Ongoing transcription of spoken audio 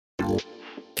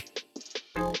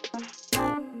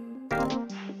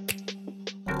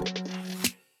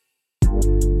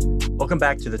Welcome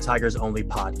back to the Tigers Only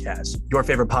podcast, your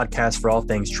favorite podcast for all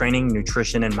things training,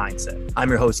 nutrition, and mindset. I'm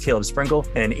your host, Caleb Sprinkle,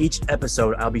 and in each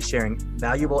episode, I'll be sharing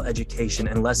valuable education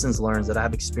and lessons learned that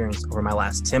I've experienced over my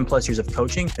last 10 plus years of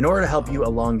coaching in order to help you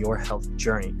along your health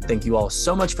journey. Thank you all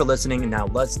so much for listening, and now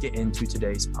let's get into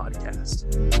today's podcast.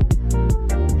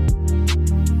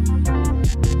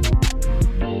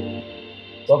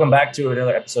 Welcome back to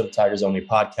another episode of Tigers Only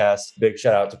podcast. Big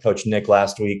shout out to Coach Nick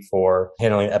last week for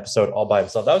handling the episode all by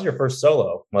himself. That was your first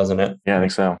solo, wasn't it? Yeah, I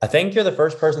think so. I think you're the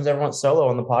first person to ever went solo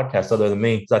on the podcast other than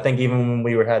me. So I think even when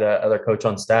we had another coach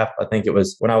on staff, I think it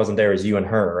was when I wasn't there, it was you and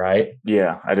her, right?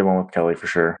 Yeah, I did one with Kelly for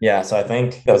sure. Yeah, so I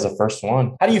think that was the first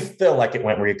one. How do you feel like it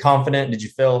went? Were you confident? Did you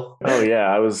feel? Oh, yeah.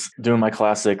 I was doing my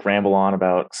classic ramble on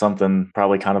about something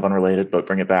probably kind of unrelated, but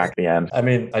bring it back at the end. I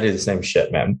mean, I did the same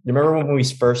shit, man. You remember when we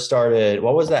first started,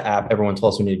 what was that app everyone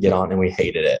told us we need to get on and we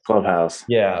hated it? Clubhouse.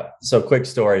 Yeah. So quick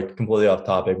story, completely off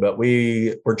topic, but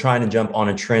we were trying to jump on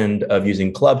a trend of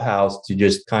using Clubhouse to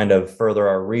just kind of further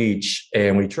our reach.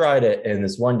 And we tried it. And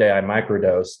this one day I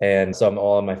microdosed and so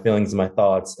all of my feelings and my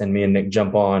thoughts, and me and Nick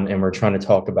jump on and we're trying to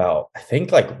talk about, I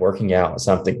think like working out,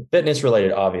 something fitness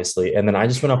related, obviously. And then I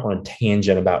just went off on a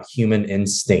tangent about human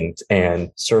instinct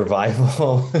and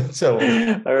survival. So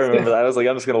I remember that. I was like,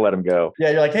 I'm just going to let him go.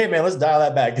 Yeah. You're like, hey man, let's dial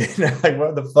that back. Like,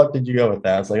 what the fuck did you go with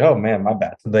that? I was like, oh man, my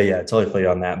bad. But yeah, totally feel you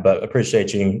on that, but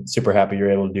appreciate you. Super happy you're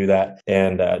able to do that.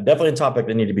 And definitely a topic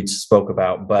that need to be spoke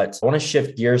about, but I want to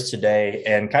shift gears today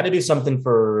and kind of do something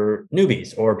for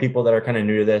newbies or people that are kind of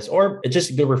new to this, or it's just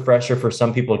a good refresher for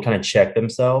some people to kind of check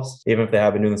themselves. Even if they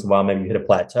haven't been doing this a while, maybe you hit a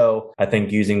plateau. I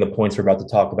think using the points we're about to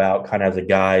talk about kind of as a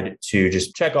guide to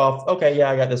just check off, okay, yeah,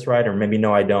 I got this right. Or maybe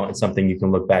no, I don't. It's something you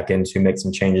can look back into, make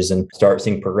some changes and start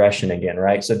seeing progression again,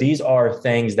 right? So these are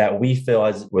things that we feel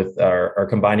as with our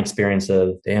combined experience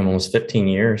of almost 15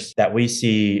 years that we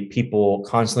see people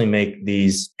constantly make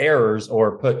these errors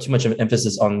or put too much of an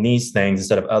emphasis on these things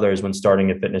instead of others when starting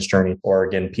a fitness journey, or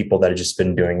again, people that have just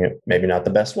been doing it maybe not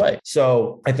the best way.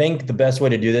 So I think the best way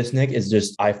to do this, Nick, is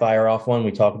just I fire off one,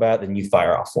 we talk about it, then you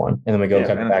fire off one, and then we go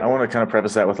kind of back. I want to kind of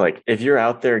preface that with like, if you're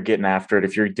out there getting after it,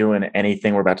 if you're doing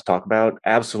anything we're about to talk about,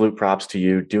 absolute props to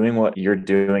you. Doing what you're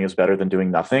doing is better than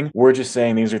doing nothing. We're just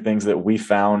saying these are things that we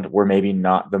found were maybe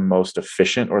not the most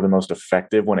efficient or the most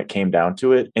effective when it came down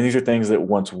to it. And these are things that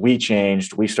once we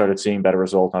changed, we started seeing better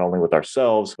results, not only with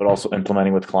ourselves, but also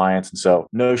implementing with clients. And so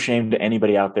no shame to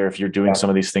anybody out there if you're doing some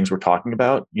of these things we're talking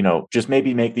about, just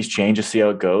maybe make these changes, see how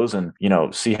it goes, and,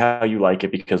 see how you like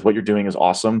it, because what you're doing is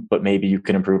awesome, but maybe you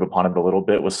can improve upon it a little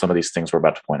bit with some of these things we're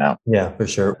about to point out. Yeah, for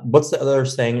sure. What's the other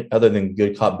saying other than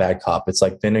good cop, bad cop? It's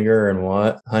like vinegar and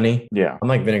what? Honey? Yeah. I'm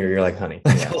like vinegar, you're like honey.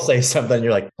 I'll say something,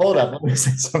 you're like, hold up, let me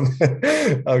say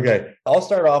something. Okay. I'll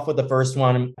start off with the first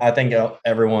one. I think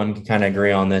everyone can kind of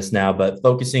agree on this now, but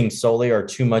focusing solely or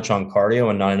too much on cardio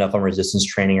and not enough on resistance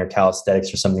training or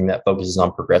calisthenics or something that focuses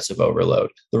on progressive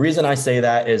overload. The reason I say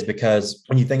that is because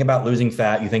when you think about losing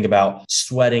fat, you think about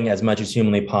sweating as much as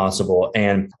humanly possible.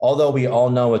 And although we all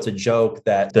know it's a joke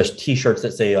that the t-shirts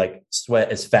that say like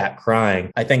sweat is fat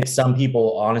crying, I think some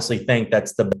people honestly think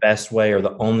that's the best way or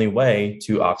the only way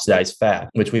to oxidize fat,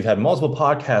 which we've had multiple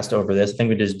podcasts over this. I think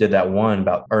we just did that one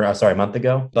a month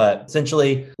ago, but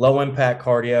essentially low impact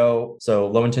cardio. So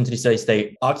low intensity steady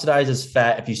state oxidizes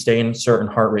fat if you stay in certain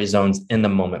heart rate zones in the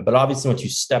moment. But obviously once you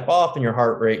step off and your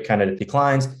heart rate kind of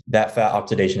declines, that fat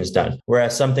oxidation is done.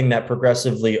 Whereas something that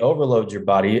progressively overloads your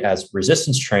body as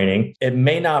resistance training, it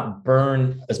may not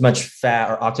burn as much fat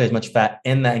or oxidize as much fat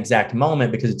in that exact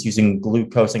moment because it's using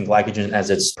glucose and glycogen as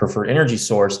its preferred energy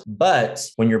source. But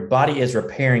when your body is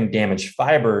repairing damaged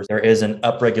fibers, there is an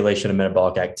upregulation of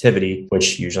metabolic activity,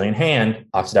 which usually in hand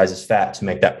oxidizes fat to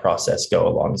make that process go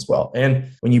along as well.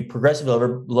 And when you progressively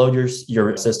overload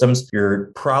your systems,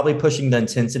 you're probably pushing the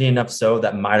intensity enough so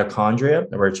that mitochondria,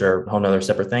 which are a whole nother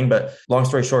separate thing, but long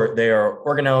story short, they are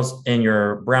organelles in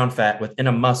your brown fat within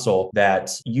a muscle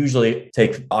that usually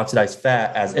take oxidized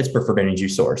fat as its preferred energy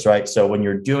source, right? So when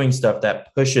you're doing stuff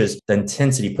that pushes the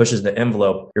intensity, pushes the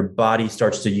envelope, your body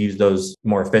starts to use those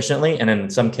more efficiently. And in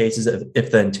some cases,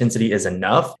 if the intensity is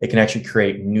enough, it can actually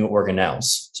create new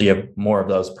organelles. So you have more of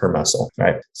those per muscle,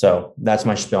 right? So that's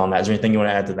my spiel on that. Is there anything you want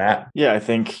to add to that? Yeah, I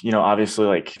think, obviously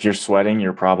like if you're sweating,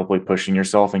 you're probably pushing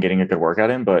yourself and getting a good workout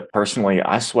in. But personally,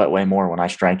 I sweat way more when I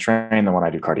strength train than when I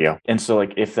do cardio. And so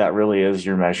like, if that really is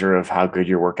your measure of how good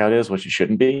your workout is, which it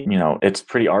shouldn't be, it's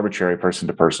pretty arbitrary person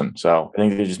to person. So I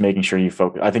think they're just making sure you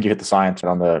focus. I think you hit the science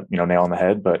on the, nail on the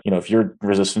head. But, if you're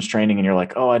resistance training and you're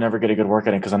like, oh, I never get a good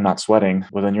workout in because I'm not sweating,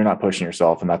 well, then you're not pushing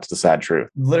yourself. And that's the sad truth.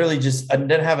 Literally just, I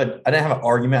didn't didn't have an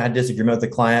argument. I had disagreement with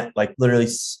the client like literally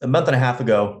a month and a half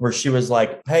ago where she was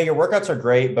like, hey, your workouts are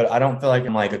great, but I don't feel like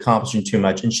I'm like accomplishing too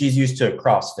much. And she's used to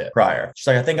CrossFit prior. She's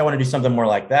like, I think I want to do something more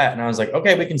like that. And I was like,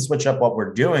 okay, we can switch up what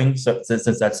we're doing. So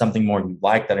since that's something more you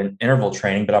like than an interval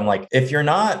training. But I'm like, if you're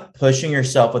not pushing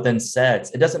yourself within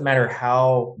sets, it doesn't matter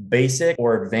how basic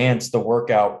or advanced the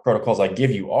workout protocols I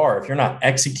give you are. If you're not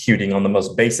executing on the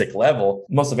most basic level,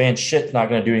 most advanced shit's not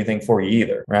going to do anything for you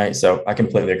either. Right. So I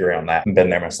completely agree on that. I've been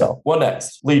there myself. What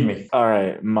next? Lead me. All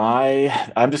right.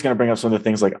 I'm just going to bring up some of the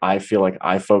things like I feel like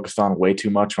I focused on way too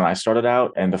much when I started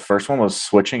out. And the first one was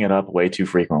switching it up way too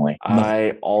frequently.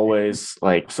 I always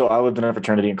so I lived in a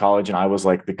fraternity in college and I was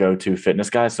like the go-to fitness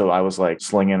guy. So I was like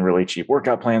slinging really cheap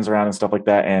workout plans around and stuff like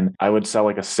that. And I would sell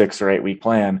like a 6 or 8 week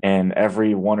plan. And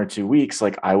every 1 or 2 weeks,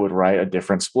 like I would write a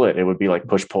different split. It would be like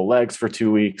push pull legs for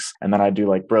 2 weeks. And then I'd do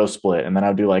like bro split. And then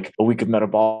I'd do like a week of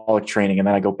metabolic training. And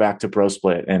then I go back to bro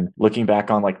split. And looking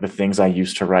back on like the things I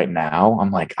used to write now,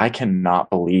 I'm like, I cannot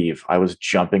believe I was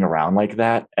jumping around like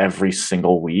that every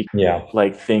single week. Yeah.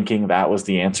 Like thinking that was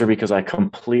the answer because I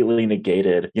completely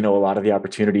negated, a lot of the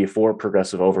opportunity for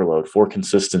progressive overload, for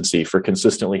consistency, for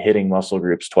consistently hitting muscle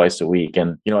groups twice a week.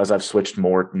 And, as I've switched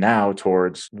more now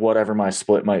towards whatever my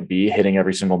split might be, hitting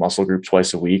every single muscle group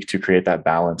twice a week to create that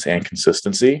balance and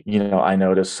consistency, I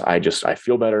notice I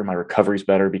feel better. My recovery's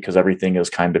better because everything is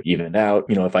kind of evened out.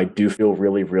 If I do feel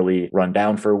really, really run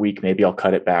down for a week, maybe I'll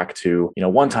cut it back to,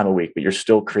 1 time a week, but you're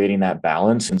still creating that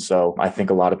balance. And so I think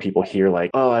a lot of people hear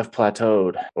like, oh, I've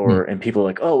plateaued, and people are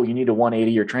like, oh, you need to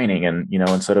 180 your training. And,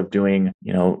 instead of doing,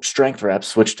 strength reps,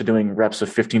 switch to doing reps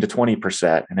of 15 to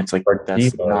 20%. And it's like,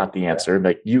 that's not the answer.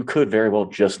 Like you could very well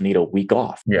just need a week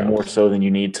off more so than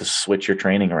you need to switch your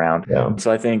training around. Yeah.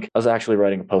 So I think I was actually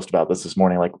writing a post about this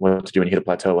morning, like what to do when you hit a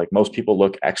plateau. Like most people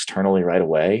look externally right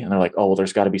away and they're like, oh, well,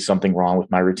 there's got to be something wrong with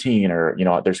my routine or,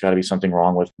 there's got to be something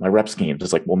wrong with my rep schemes.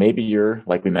 It's like, well, maybe you're,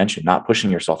 like we mentioned, not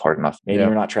pushing yourself hard enough. Maybe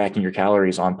you're not tracking your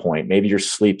calories on point. Maybe your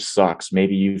sleep sucks.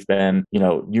 Maybe you've been, you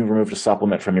removed a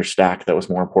supplement from your stack that was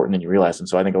more important than you realized. And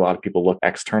so I think a lot of people look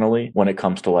externally when it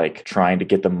comes to like trying to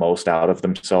get the most out of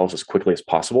themselves as quickly as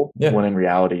possible. Yeah. When in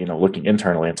reality, looking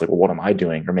internally, it's like, well, what am I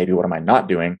doing? Or maybe what am I not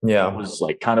doing? Yeah. It was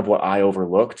like kind of what I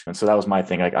overlooked. And so that was my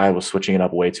thing. Like I was switching it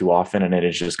up way too often. And it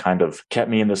has just kind of kept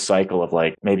me in this cycle of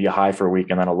like maybe a high for a week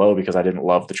and then a low because I didn't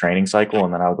love the training cycle.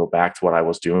 And then I would go back to what I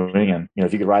was doing. And,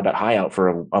 if you could ride that high out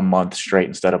for a month straight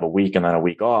instead of a week and then a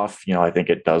week off, I think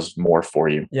it does more for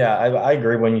you. Yeah, I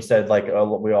agree when you said like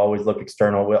we always look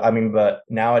external. I mean, but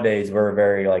nowadays we're a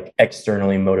very like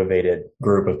externally motivated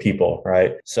group of people,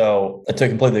 right? So I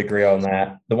completely agree on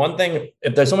that. The one thing,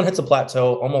 if there's someone hits a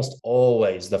plateau, almost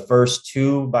always the first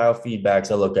 2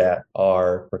 biofeedbacks I look at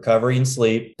are recovery and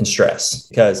sleep and stress.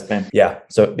 Because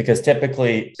because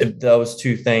typically if those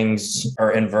 2 things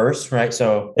are inverse, right?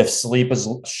 So if sleep is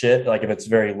shit, like if it's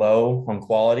very low on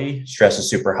quality, stress is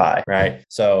super high, right?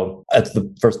 So that's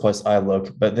the first place I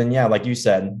look. But then, like you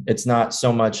said, it's not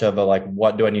so much of a like,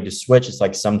 what do I need to switch? It's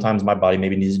like sometimes my body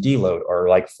maybe needs a deload or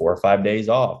like 4 or 5 days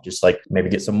off, just like maybe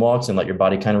get some walks and let your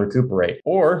body kind of recuperate.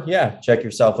 Or check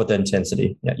yourself with the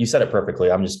intensity. Yeah, you said it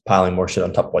perfectly. I'm just piling more shit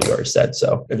on top of what you already said.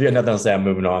 So if you have nothing else to say, I'm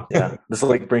moving on. Yeah, this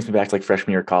like brings me back to like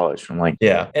freshman year of college. I'm like,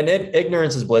 and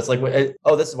ignorance is bliss. Like,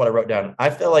 this is what I wrote down. I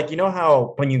feel like,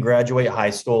 how when you graduate high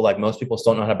school, like most people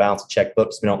still don't know how to balance a checkbook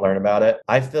because we don't learn about it.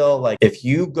 I feel like if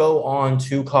you go on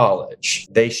to college,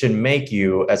 they should make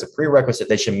you, as a prerequisite,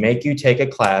 they should make you take a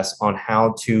class on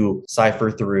how to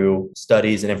cipher through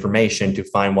studies and information to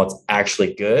find what's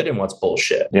actually good and what's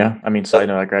bullshit. Yeah. I mean, side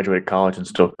note, I graduated college and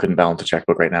still couldn't balance a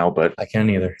checkbook right now, but I can't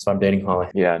either. So I'm dating Holly.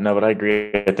 Yeah, no, but I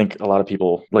agree. I think a lot of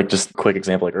people, like just quick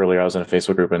example, like earlier I was in a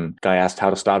Facebook group and guy asked how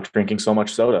to stop drinking so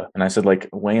much soda. And I said, like,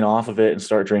 wane off of it and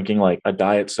start drinking like a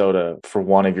diet soda for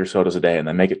 1 of your sodas a day and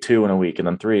then make it 2 in a week and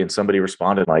then 3. And somebody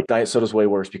responded like, diet soda's way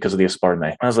worse because of the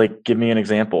aspartame. I was like, give me an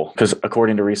example. Because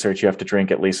according to research, you have to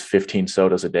drink at least 15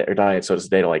 sodas a day or diet sodas a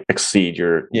day to like exceed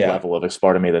your level of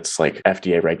aspartame that's like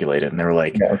FDA regulated. And they were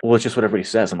like, well, it's just what everybody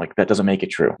says. I'm like, that doesn't make it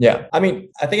true. Yeah. I mean,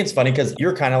 I think it's funny because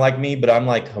you're kind of like me, but I'm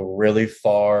like a really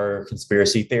far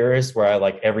conspiracy theorist where I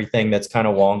like everything that's kind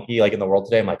of wonky, like in the world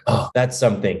today. I'm like, oh, that's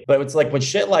something. But it's like with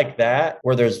shit like that,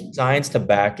 where there's science to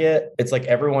back it, it's like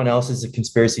everyone else is a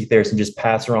conspiracy theorist and just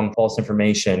pass around false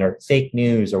information or fake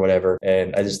news or whatever.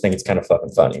 And I just think it's kind of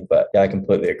fucking funny. But I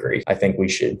completely agree. I think we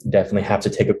should definitely have to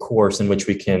take a course in which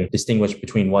we can distinguish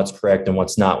between what's correct and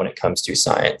what's not when it comes to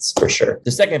science, for sure.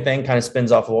 The second thing kind of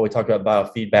spins off of what we talked about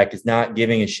biofeedback is not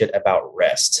giving a shit about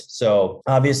rest. So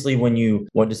obviously when you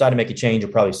decide to make a change,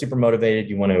 you're probably super motivated.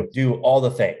 You want to do all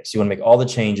the things. You want to make all the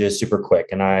changes super quick.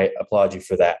 And I applaud you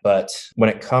for that. But when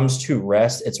it comes to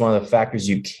rest, it's one of the factors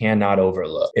you cannot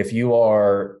overlook. If you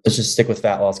are, let's just stick with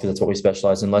fat loss because that's what we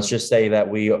specialize in. Let's just say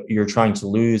that you're trying to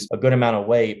lose a good amount of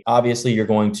weight. Obviously, you're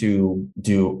going to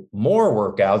do more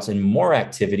workouts and more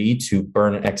activity to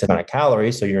burn an X amount of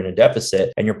calories. So you're in a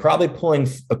deficit, and you're probably pulling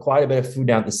quite a bit of food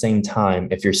down at the same time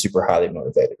if you're super highly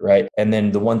motivated, right? And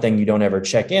then the one thing you don't ever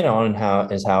check in on how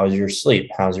is your sleep?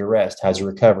 How's your rest? How's your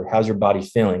recovery? How's your body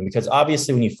feeling? Because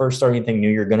obviously when you first start anything new,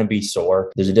 you're going to be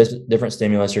sore. There's a different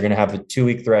stimulus. You're going to have a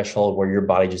 2-week threshold where your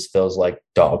body just feels like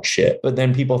dog shit. But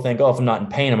then people think, oh, if I'm not in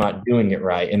pain, I'm not doing it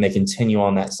right. And they continue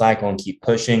on that cycle and keep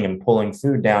pushing and pulling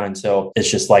food down until it's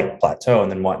just like plateau.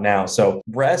 And then what now? So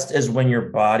rest is when your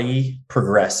body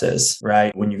progresses,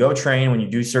 right? When you go train, when you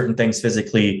do certain things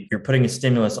physically, you're putting a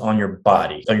stimulus on your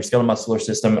body, on your skeletal muscular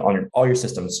system, on all your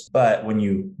systems. But when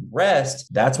you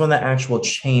rest, that's when the actual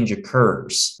change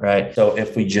occurs, right? So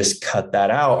if we just cut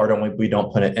that out, or we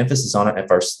don't put an emphasis on it,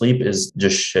 if our sleep is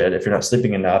just shit, if you're not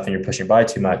sleeping enough and you're pushing your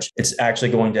body too much, it's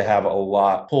actually going to have a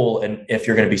lot pull and if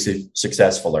you're going to be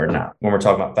successful or not when we're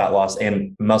talking about fat loss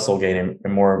and muscle gain,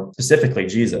 and more specifically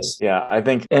Jesus. Yeah, I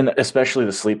think, and especially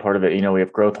the sleep part of it, we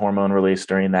have growth hormone release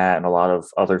during that and a lot of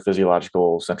other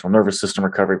physiological central nervous system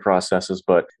recovery processes.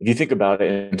 But if you think about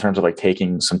it in terms of like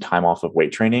taking some time off of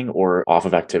weight training or off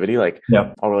of activity, like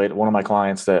I'll relate one of my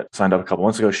clients that signed up a couple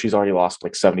months ago, she's already lost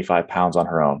like 75 pounds on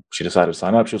her own. She decided to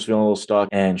sign up. She was feeling a little stuck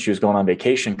and she was going on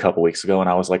vacation a couple weeks ago. And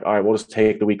I was like, all right, we'll just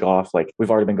take the week off. Like we've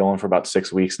already been going for about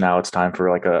 6 weeks now. It's time for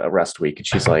like a rest week. And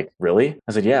she's like, really?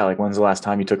 I said, yeah. Like when's the last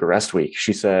time you took a rest week?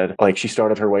 She said like she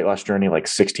started her weight loss journey like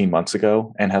 16 months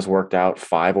ago and has worked out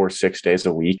 5 or 6 days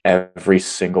a week every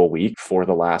single week for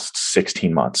the last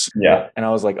 16 months. Yeah. And I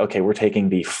was like, okay, we're taking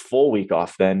the full week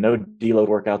off then. No deload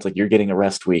workouts. Like you're getting a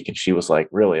rest week. And she was like,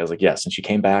 really? I was like, yes. And she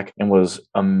came back and was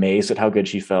amazed at how good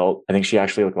she felt. I think she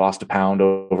actually like lost a pound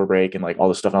over break and like all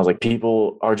this stuff. And I was like,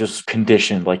 people are just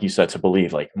conditioned, like you said, to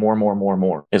believe like more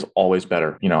is always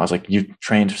better. I was like, you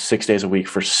trained 6 days a week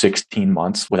for 16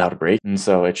 months without a break. And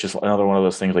so it's just another one of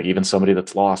those things, like even somebody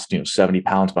that's lost, 70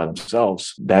 pounds by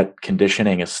themselves, that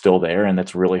conditioning is still there. And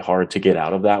it's really hard to get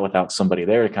out of that without somebody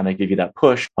there to kind of give you that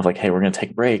push of like, hey, we're going to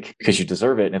take a break because you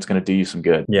deserve it. And it's going to do you some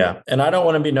good. Yeah. And I don't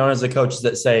want to be known as the coaches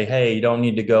that say, hey, you don't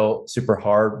need to go super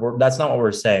hard. That's not what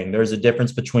we're saying. There's a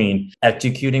difference between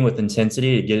executing with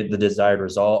intensity to get the desired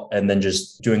result and then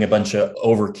just doing a bunch of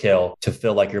overkill to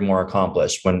feel like you're more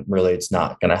accomplished when really it's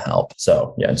not going to help.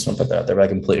 So yeah, I just want to put that out there, but I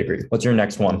completely agree. What's your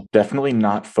next one? Definitely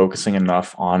not focusing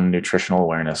enough on nutritional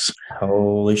awareness.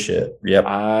 Holy shit. Yep.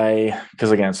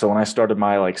 Because again, so when I started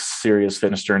my like serious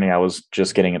fitness journey, I was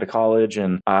just getting into college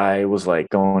and I was like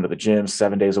going to the gym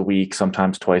 7 days a week,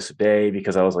 sometimes twice a day,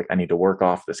 because I was like, I need to work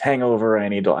off this hangover.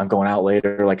 I'm going out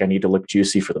later. Like I need to look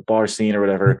juicy for the bar scene or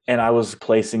whatever. And I was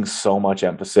placing so much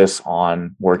emphasis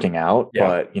on working out,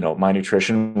 but my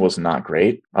nutrition was not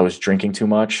great. I was drinking too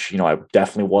much. I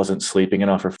definitely wasn't sleeping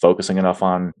enough or focusing enough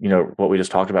on, what we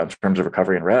just talked about in terms of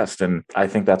recovery and rest. And I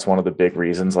think that's one of the big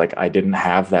reasons, like I didn't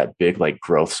have that big like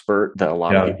growth spurt that a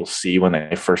lot of people see when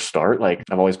they first start. Like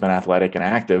I've always been athletic and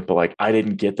active, but like I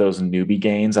didn't get those newbie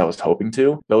gains I was hoping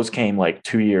to. Those came like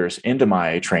 2 years into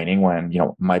my training when,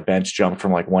 my bench jumped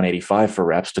from like 185 for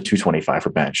reps to 225 for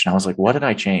bench. And I was like, what did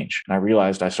I change? And I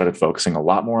realized I started focusing a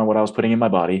lot more on what I was putting in my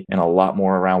body and a lot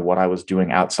more around what I was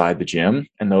doing outside the gym.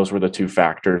 And those were the two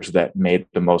factors that made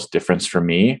the most difference for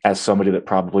me as somebody that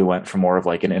probably went from more of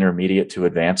like an intermediate to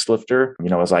advanced lifter,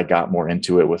 as I got more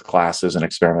into it with classes and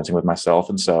experimenting with myself.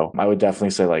 And so I would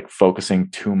definitely say like focusing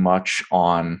too much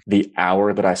on the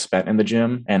hour that I spent in the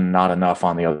gym and not enough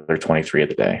on the other 23 of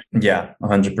the day. Yeah,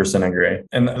 100% agree.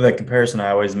 And the comparison I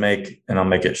always make, and I'll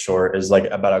make it short, is like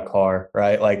about a car,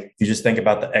 right? Like you just think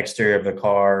about the exterior of the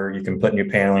car, you can put new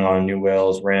paneling on, new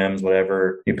wheels, rims,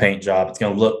 whatever, new paint job. It's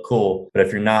going to look cool. But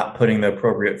if you're not putting the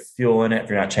appropriate fuel in it, if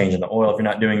you're not changing the oil, if you're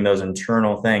not doing those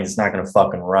internal things, it's not going to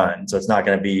fucking run. So it's not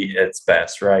going to be its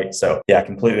best, right? So yeah, I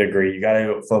completely agree. You got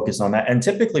to focus on that. And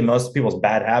typically most people's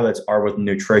bad habits are with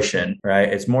nutrition, right?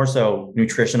 It's more so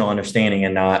nutritional understanding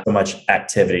and not so much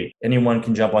activity. Anyone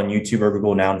can jump on YouTube or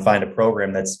Google now and find a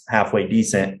program that's halfway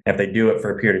decent. If they do it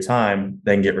for a period of time,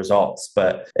 they can get results.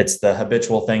 But it's the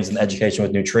habitual things in education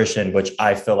with nutrition, which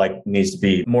I feel like needs to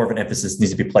be more of an emphasis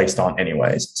needs to be placed on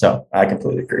anyways. So I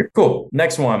completely completely agree. Cool.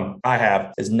 Next one I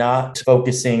have is not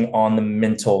focusing on the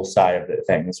mental side of the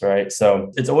things, right?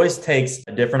 So it always takes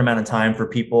a different amount of time for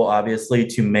people, obviously,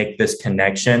 to make this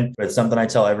connection. But it's something I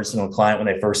tell every single client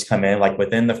when they first come in, like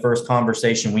within the first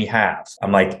conversation we have,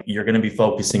 I'm like, you're going to be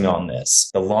focusing on this.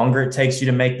 The longer it takes you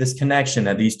to make this connection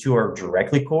that these two are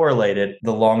directly correlated,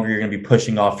 the longer you're going to be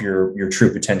pushing off your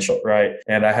true potential, right?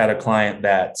 And I had a client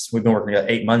that we've been working together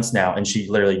 8 months now, and she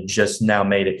literally just now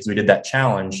made it because we did that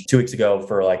challenge 2 weeks ago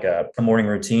for like a morning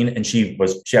routine, and she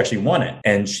actually won it.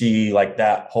 And she, like,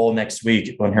 that whole next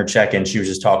week when her check-in, she was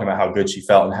just talking about how good she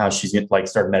felt and how she's like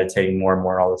started meditating more and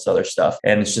more and all this other stuff.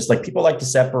 And it's just like people like to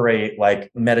separate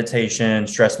like meditation,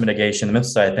 stress mitigation, the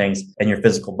mental side of things, and your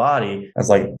physical body as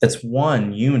like it's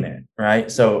one unit,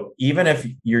 right? So even if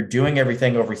you're doing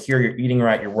everything over here, you're eating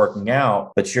right, you're working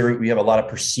out, but we have a lot of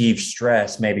perceived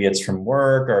stress, maybe it's from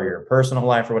work or your personal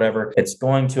life or whatever, it's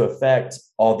going to affect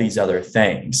all these other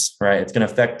things, right? It's going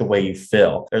to affect the way you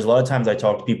feel. There's a lot of times I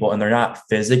talk to people and they're not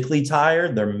physically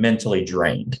tired, they're mentally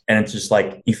drained. And it's just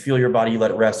like, you feel your body, you let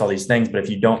it rest, all these things. But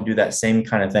if you don't do that same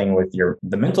kind of thing with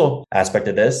the mental aspect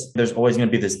of this, there's always going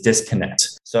to be this disconnect.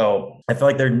 So I feel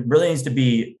like there really needs to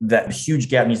be that huge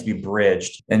gap needs to be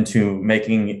bridged into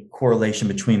making correlation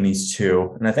between these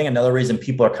two. And I think another reason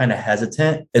people are kind of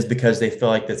hesitant is because they feel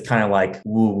like it's kind of like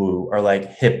woo-woo or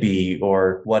like hippie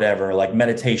or whatever, like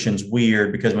meditation's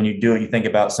weird because when you do it, you think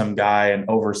about some guy in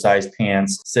oversized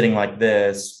pants sitting like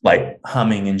this, like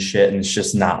humming and shit. And it's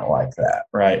just not like that,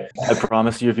 right? I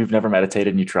promise you, if you've never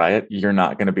meditated and you try it, you're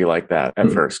not going to be like that at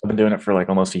first. I've been doing it for like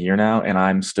almost a year now, and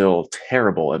I'm still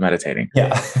terrible at meditating.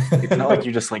 Yeah. It's not like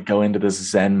you just like go into this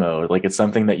Zen mode. Like it's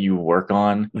something that you work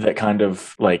on that kind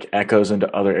of like echoes into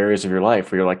other areas of your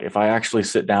life where you're like, if I actually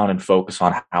sit down and focus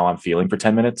on how I'm feeling for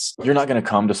 10 minutes, you're not going to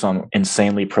come to some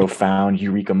insanely profound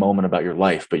eureka moment about your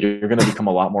life, but you're going to become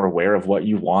a lot more aware of what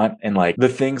you want and like the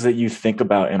things that you think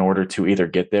about in order to either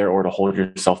get there or to hold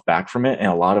yourself back from it. And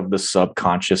a lot of the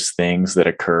subconscious things that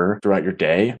occur throughout your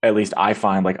day, at least I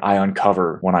find like I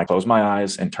uncover when I close my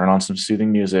eyes and turn on some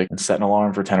soothing music and set an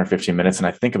alarm for 10 or 15 minutes. And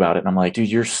I think about it and I'm like, dude,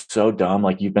 you're so dumb.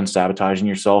 Like you've been sabotaging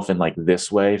yourself in like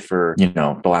this way for,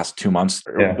 the last 2 months.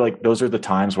 Yeah. Like those are the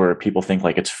times where people think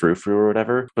like it's frou-frou or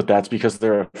whatever, but that's because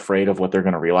they're afraid of what they're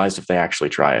going to realize if they actually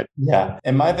try it. Yeah.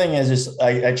 And my thing is just,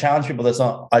 I challenge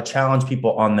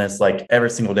people on this like every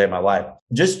single day of my life.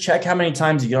 Just check how many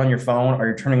times you get on your phone or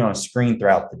you're turning on a screen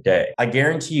throughout the day. I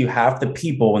guarantee you half the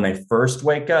people when they first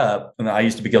wake up, and I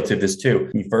used to be guilty of this too.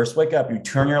 When you first wake up, you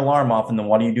turn your alarm off and then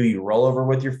what do? You roll over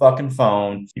with your fucking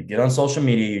phone, you get on social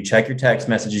media, you check your text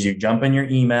messages, you jump in your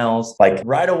emails. Like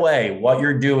right away, what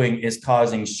you're doing is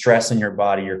causing stress in your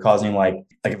body. You're causing like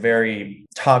a very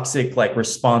toxic, like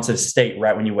responsive state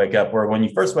right when you wake up, where when you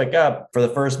first wake up for the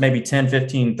first maybe 10,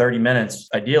 15, 30 minutes,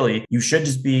 ideally, you should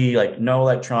just be like no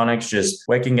electronics, just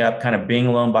waking up, kind of being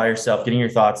alone by yourself, getting your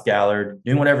thoughts gathered,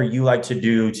 doing whatever you like to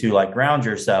do to like ground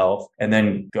yourself, and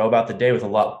then go about the day with a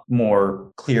lot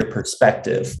more clear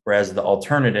perspective. Whereas the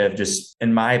alternative just,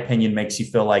 in my opinion, makes you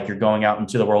feel like you're going out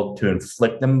into the world to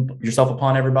inflict yourself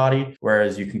upon everybody.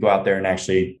 Whereas you can go out there and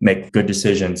actually make good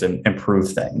decisions and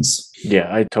improve things.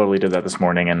 Yeah, I totally did that this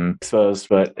morning and exposed,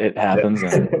 but it happens.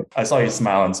 Yeah. And I saw you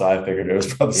smiling, so I figured it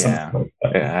was probably something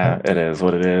like that. Yeah, it is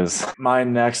what it is. My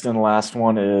next and last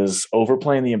one is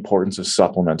overplaying the importance of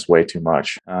supplements way too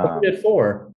much. What did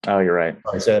 4? Oh, you're right.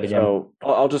 I say that again. So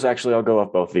I'll go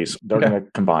off both these. They're going to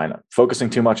combine.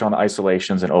 Focusing too much on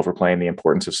isolations and overplaying the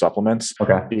importance of supplements.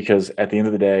 Okay. Because at the end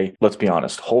of the day, let's be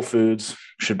honest, whole foods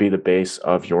should be the base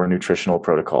of your nutritional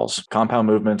protocols. Compound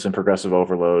movements and progressive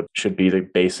overload should be the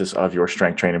basis of your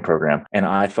strength training program. And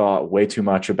I thought way too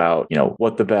much about,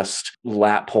 what the best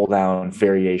lat pull down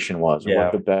variation was, or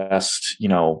what the best,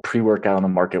 pre-workout on the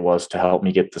market was to help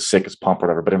me get the sickest pump or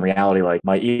whatever. But in reality, like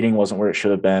my eating wasn't where it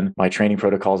should have been. My training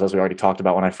protocols, as we already talked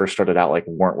about when I first started out, like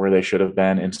weren't where they should have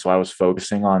been. And so I was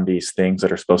focusing on these things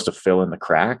that are supposed to fill in the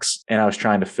cracks. And I was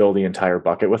trying to fill the entire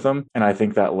bucket with them. And I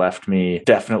think that left me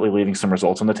definitely leaving some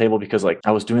results on the table because like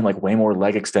I was doing like way more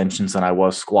leg extensions than I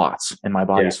was squats, and my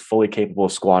body's fully capable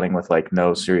of squatting with like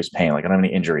no serious pain. Like I don't have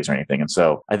any injuries or anything. And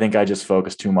so I think I just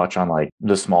focused too much on like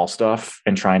the small stuff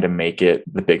and trying to make it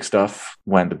the big stuff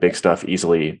when the big stuff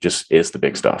easily just is the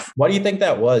big stuff. Why do you think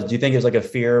that was? Do you think it was like a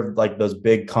fear of like those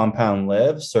big compound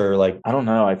lifts or like? I don't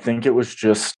know. I think it was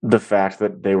just the fact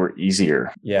that they were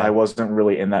easier. Yeah. I wasn't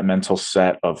really in that mental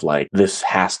set of like, this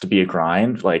has to be a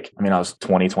grind. Like, I mean, I was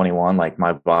 21, like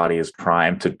my body is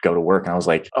primed to go to work. And I was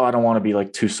like, oh, I don't want to be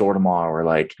like too sore tomorrow, or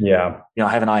like, yeah, I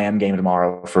have an IM game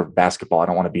tomorrow for basketball. I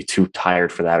don't want to be too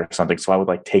tired for that or something. So I would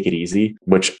like take it easy,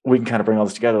 which we can kind of bring all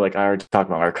this together. Like I already talked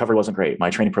about, my recovery wasn't great. My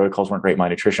training protocols weren't great. My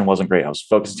nutrition wasn't great. I was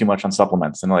focused too much on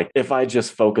supplements. And like, if I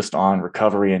just focused on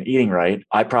recovery and eating right,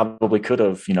 I probably could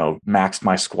have, maxed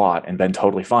my squat and been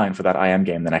totally fine for that IM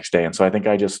game the next day. And so I think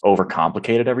I just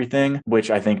overcomplicated everything,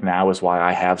 which I think now is why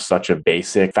I have such a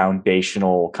basic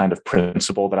foundational kind of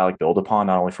principle that I like build upon,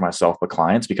 not only for myself, but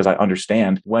clients, because I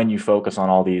understand when you focus on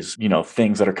all these,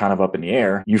 things that are kind of up in the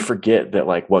air, you forget that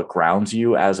like what grounds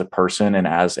you as a person and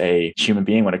as a human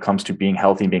being when it comes to being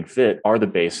healthy and being fit are the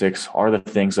basics, are the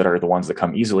things that are the ones that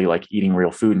come easily, like eating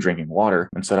real food and drinking water.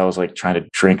 Instead, I was like trying to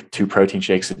drink 2 protein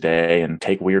shakes a day and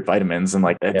take weird vitamins. And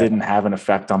like that didn't have an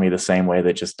effect on me the same way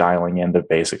that just dialing in the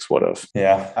basics would have.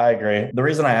 Yeah, I agree. The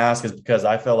reason I ask is because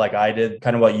I feel like I did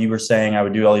kind of what you were saying. I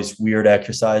would do all these weird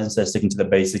exercises instead of sticking to the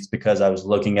basics, because I was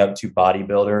looking up to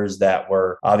bodybuilders that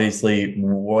were obviously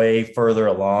way further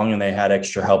along and they had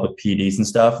extra help with PDs and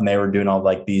stuff. And they were doing all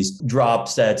like these drop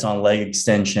sets on leg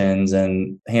extensions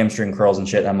and hamstring curls and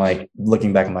shit. And I'm like,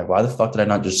 looking back, I'm like, why the fuck did I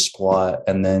not just squat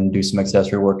and then do some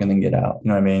accessory work and then get out? You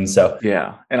know what I mean? So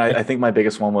yeah. And I think my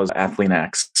biggest one was Athlean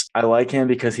X. I like him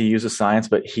because he uses science,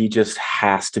 but he just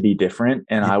has to be different.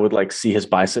 And I would like see his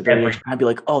bicep variation. I'd be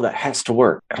like, oh, that has to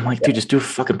work. And I'm like, dude, just do a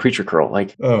fucking preacher curl.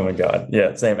 Like, oh my God.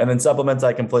 Yeah, same. And then supplements,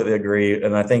 I completely agree.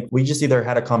 And I think we just either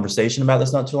had a conversation about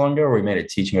this not too long ago or we made a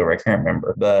teaching over. I can't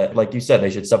remember. But like you said, they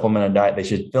should supplement a diet. They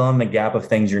should fill in the gap of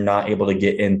things you're not able to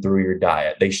get in through your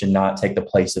diet. They should not take the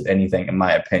place of anything, in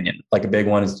my opinion. Like a big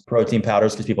one is protein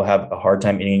powders, because people have a hard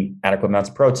time eating adequate amounts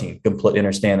of protein. Completely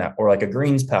understand that. Or like a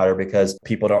greens powder, because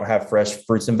people don't have fresh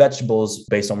fruits and vegetables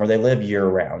based on where they live year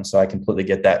round. So I completely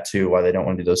get that too, why they don't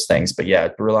want to do those things. But yeah,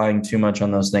 relying too much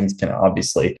on those things can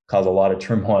obviously cause a lot of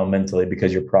turmoil mentally,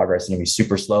 because your progress is going to be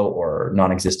super slow or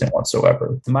non-existent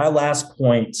whatsoever. My last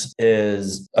point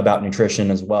is about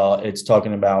nutrition as well. It's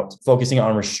talking about focusing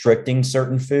on restricting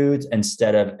certain foods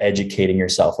instead of educating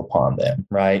yourself upon them,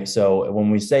 right? So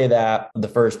when we say that, the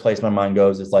first place my mind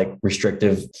goes is like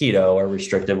restrictive keto or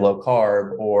restrictive low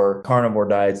carb or carnivore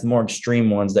diets, the more extreme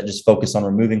ones that just focus on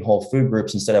removing whole food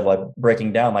groups instead of like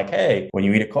breaking down like, hey, when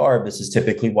you eat a carb, this is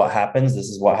typically what happens. This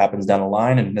is what happens down the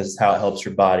line. And this is how it helps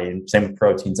your body. And same with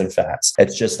proteins and fats.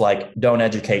 It's just like, don't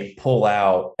educate, pull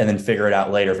out, and then figure it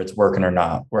out later if it's working or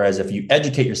not. Whereas if you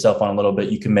educate yourself on a little bit,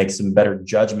 you can make some better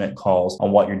judgment calls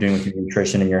on what you're doing with your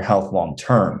nutrition and your health long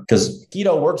term. Because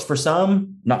keto works for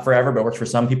some, not forever, but works for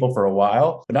some people for a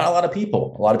while, but not a lot of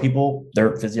people. A lot of people,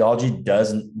 their physiology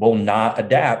will not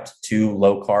adapt to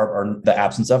low carb or the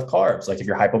absence of carbs. Like if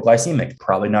you're hypoglycemic,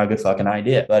 probably not a good fucking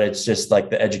idea. But it's just like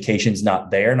the education's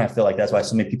not there. And I feel like that's why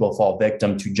so many people fall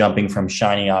victim to jumping from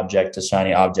shiny object to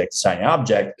shiny object to shiny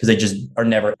object, because they just are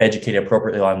never educated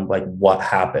appropriately on like what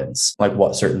happens, like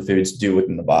what certain foods do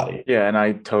within the body. Yeah, and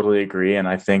I totally agree. And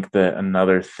I think that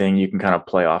another thing you can kind of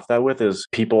play off that with is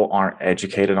people aren't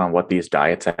educated on what these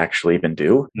diets actually even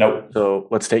do. Nope. So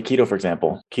let's take keto, for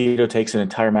example. Keto takes an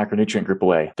entire macronutrient group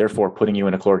away, therefore putting you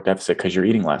in a caloric deficit because you're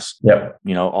eating less. Yep.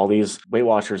 All these Weight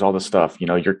Watchers, all this stuff,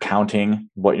 you're counting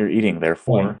what you're eating.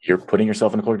 Therefore, you're putting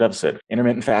yourself in a caloric deficit.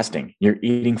 Intermittent fasting, you're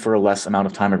eating for a less amount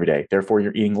of time every day. Therefore,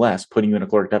 you're eating less, putting you in a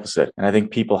caloric deficit. And I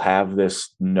think people have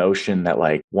this notion that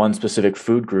like one specific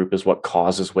food group is what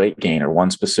causes weight gain, or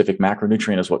one specific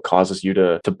macronutrient is what causes you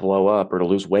to blow up or to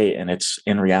lose weight. And it's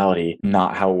in reality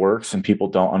not how it works. And people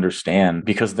don't understand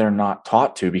because they're not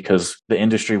taught to, because the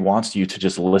industry wants you to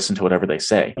just listen to whatever they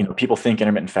say. People think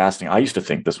intermittent fasting. I used to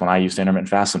think this when I used to intermittent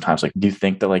fast sometimes. Like, do you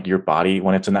think that like your body,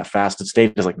 when it's in that fasted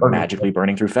state, is like magically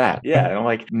burning through fat? Yeah. And I'm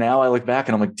like, now I look back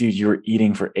and I'm like, dude, you were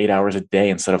eating for 8 hours a day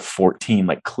instead of 14.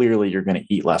 Like clearly you're going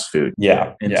to eat less food.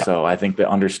 Yeah. And so I think that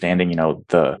understanding,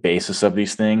 the basis of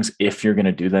these things, if you're going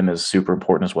to do them, is super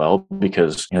important as well,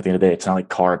 because at the end of the day, it's not like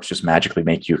carbs just magically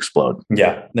make you explode.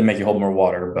 Yeah. They make you hold more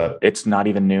water, but it's not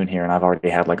even noon here. And I've already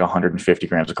had like 150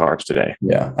 grams of carbs today.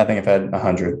 Yeah. I think I've had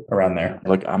 100 around there.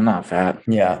 Look, I'm not fat.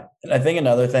 Yeah. And I think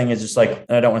another thing is just like,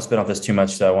 and I don't want to spin off this too much,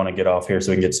 so I want to get off here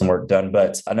so we can get some work done.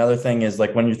 But another thing is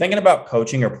like when you're thinking about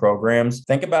coaching or programs,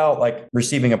 think about like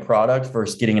receiving a product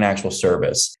versus getting an actual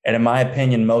service. And in my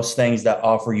opinion, most things that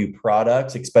offer you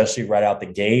products, especially right out the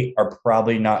gate, are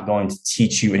probably not going to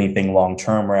teach you anything long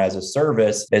term. Whereas a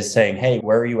service is saying, hey,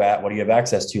 where are you at? What do you have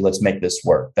access to? Let's make this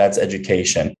work. That's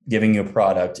education. Giving you a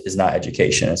product is not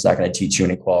education. It's not going to teach you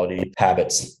any quality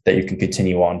habits that you can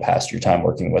continue on past your time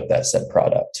working with that said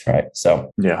product. right?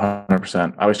 So yeah,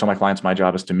 100%. I always tell my clients my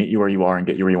job is to meet you where you are and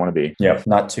get you where you want to be. Yeah,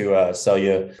 not to sell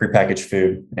you prepackaged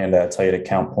food and tell you to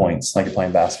count points like you're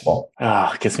playing basketball.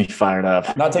 Gets me fired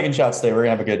up. Not taking shots today. We're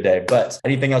gonna have a good day. But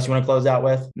anything else you want to close out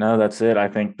with? No, that's it. I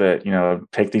think that,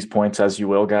 take these points as you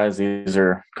will, guys. These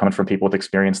are coming from people with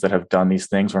experience that have done these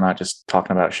things. We're not just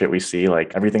talking about shit we see.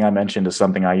 Like everything I mentioned is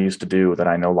something I used to do that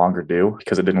I no longer do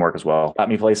because it didn't work as well. Got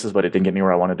me places, but it didn't get me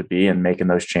where I wanted to be. And making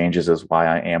those changes is why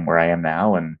I am where I am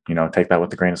now. And, take that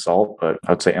with a grain of salt. But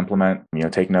I would say implement,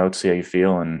 take notes, see how you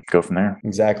feel, and go from there.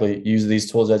 Exactly. Use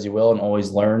these tools as you will and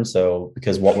always learn. So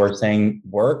because what we're saying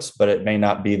works, but it may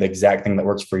not be the exact thing that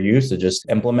works for you. So just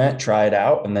implement, try it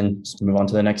out, and then just move on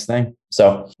to the next thing.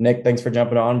 So Nick, thanks for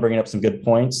jumping on, bringing up some good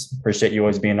points. Appreciate you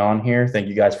always being on here. Thank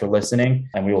you guys for listening,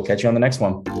 and we will catch you on the next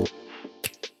one.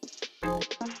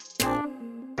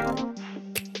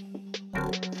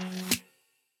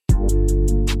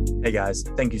 Hey guys,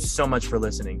 thank you so much for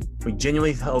listening. We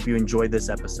genuinely hope you enjoyed this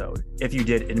episode. If you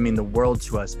did, it'd mean the world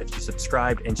to us if you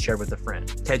subscribed and shared with a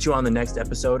friend. Catch you on the next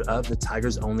episode of the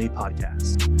Tigers Only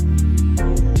podcast.